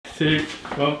2,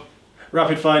 1.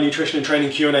 Rapid fire nutrition and training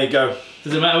Q&A, go.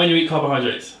 Does it matter when you eat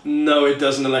carbohydrates? No, it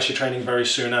doesn't unless you're training very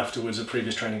soon afterwards a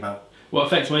previous training bout. What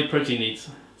affects my protein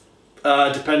needs?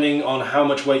 Depending on how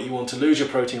much weight you want to lose, your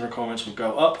protein requirements will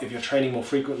go up. If you're training more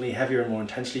frequently, heavier and more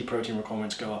intensely, protein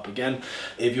requirements go up again.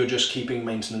 If you're just keeping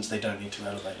maintenance, they don't need to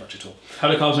elevate much at all. How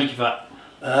do carbs make you fat?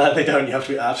 They don't, you have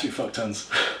to be absolute fuck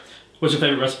tons. What's your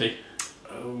favourite recipe?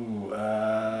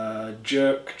 Oh,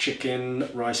 jerk, chicken,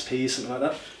 rice, peas, something like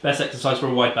that. Best exercise for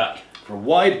a wide back? For a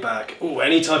wide back,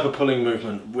 any type of pulling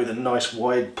movement with a nice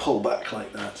wide pull back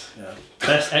like that, yeah.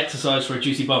 Best exercise for a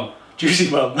juicy bum? Juicy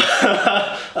bum.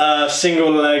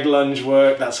 Single leg lunge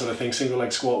work, that sort of thing, single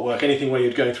leg squat work, anything where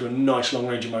you're going through a nice long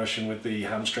range of motion with the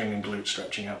hamstring and glute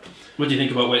stretching up. What do you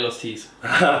think about weight loss teas?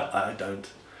 I don't.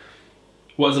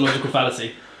 What is a logical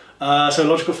fallacy? So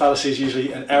logical fallacy is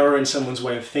usually an error in someone's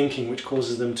way of thinking which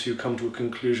causes them to come to a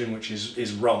conclusion which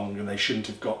is wrong and they shouldn't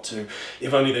have got to,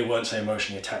 if only they weren't so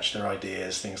emotionally attached to their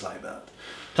ideas, things like that.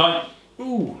 Time.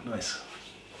 Ooh, nice.